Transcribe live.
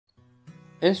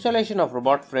Installation of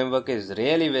robot framework is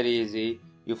really very easy.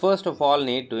 You first of all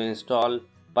need to install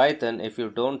Python. If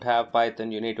you don't have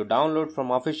Python, you need to download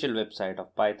from official website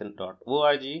of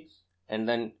python.org and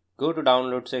then go to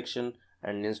download section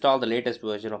and install the latest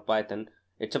version of Python.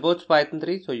 It supports Python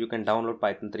 3, so you can download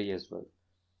Python 3 as well.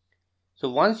 So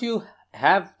once you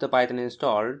have the Python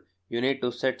installed, you need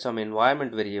to set some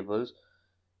environment variables,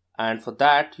 and for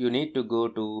that you need to go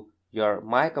to your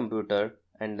My Computer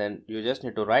and then you just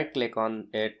need to right click on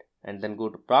it and then go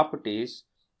to properties,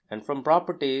 and from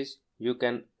properties you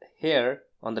can, here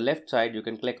on the left side, you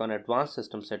can click on advanced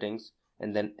system settings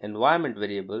and then environment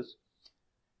variables.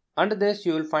 Under this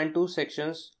you will find two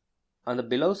sections. On the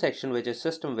below section, which is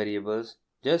system variables,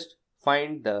 just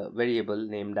find the variable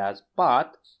named as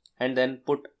path and then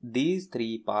put these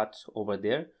three paths over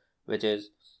there, which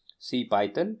is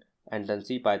CPython and then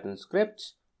CPython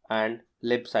scripts and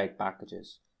libsite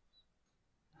packages.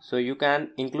 So you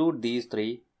can include these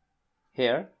three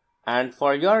here, and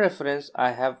for your reference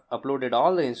I have uploaded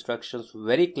all the instructions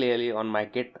very clearly on my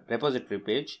Git repository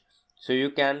page, so you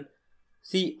can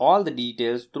see all the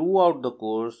details throughout the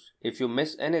course. If you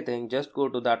miss anything, just go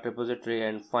to that repository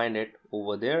and find it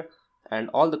over there, and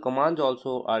all the commands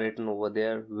also are written over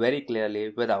there very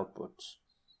clearly with outputs.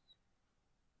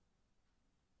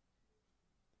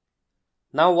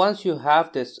 Now once you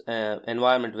have this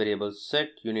environment variable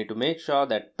set, you need to make sure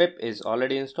that pip is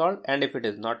already installed, and if it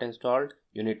is not installed,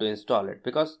 you need to install it,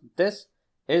 because this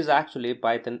is actually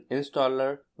Python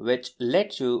installer which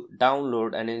lets you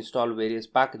download and install various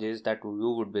packages that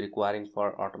you would be requiring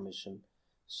for automation.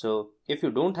 So if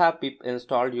you don't have pip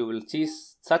installed, you will see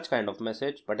such kind of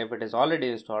message, but if it is already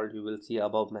installed, you will see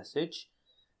above message.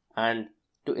 And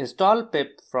to install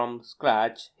pip from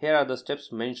scratch, here are the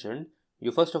steps mentioned.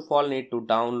 You first of all need to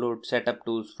download setup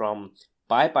tools from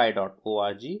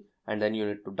pypy.org, and then you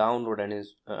need to download and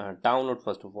download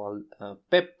first of all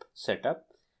pip setup,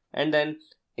 and then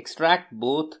extract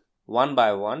both one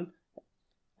by one,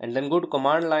 and then go to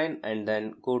command line and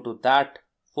then go to that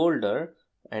folder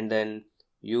and then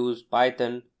use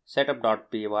python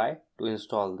setup.py to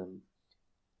install them.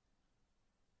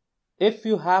 If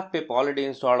you have pip already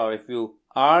installed, or if you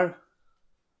are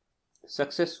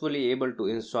successfully able to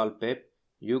install pip,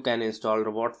 you can install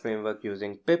robot framework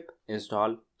using pip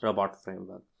install robot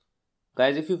framework.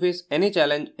 Guys, if you face any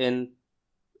challenge in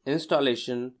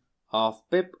installation of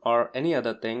pip or any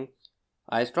other thing,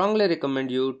 I strongly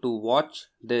recommend you to watch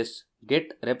this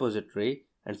Git repository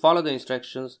and follow the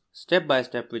instructions step by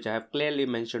step which I have clearly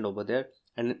mentioned over there.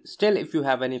 And still, if you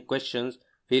have any questions,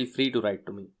 feel free to write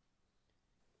to me.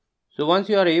 So once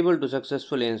you are able to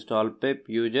successfully install pip,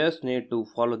 you just need to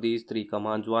follow these three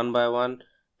commands one by one.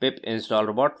 Pip install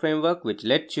robot framework, which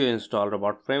lets you install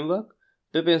robot framework.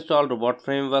 Pip install robot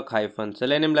framework -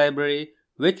 Selenium library,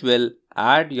 which will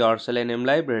add your Selenium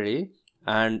library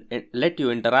and let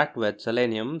you interact with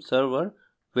Selenium server,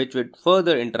 which would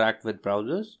further interact with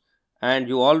browsers. And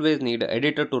you always need an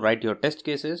editor to write your test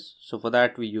cases. So for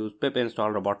that we use pip install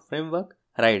robot framework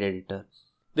write editor.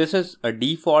 This is a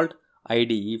default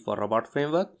IDE for robot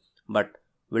framework, but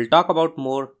we'll talk about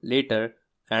more later,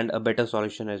 and a better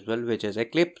solution as well, which is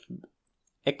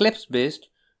Eclipse based,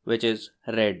 which is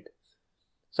Red.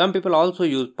 Some people also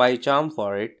use PyCharm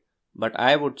for it, but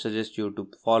I would suggest you to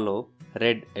follow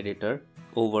Red editor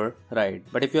over Ride.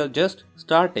 But if you're just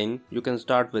starting, you can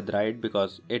start with Ride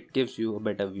because it gives you a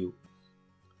better view.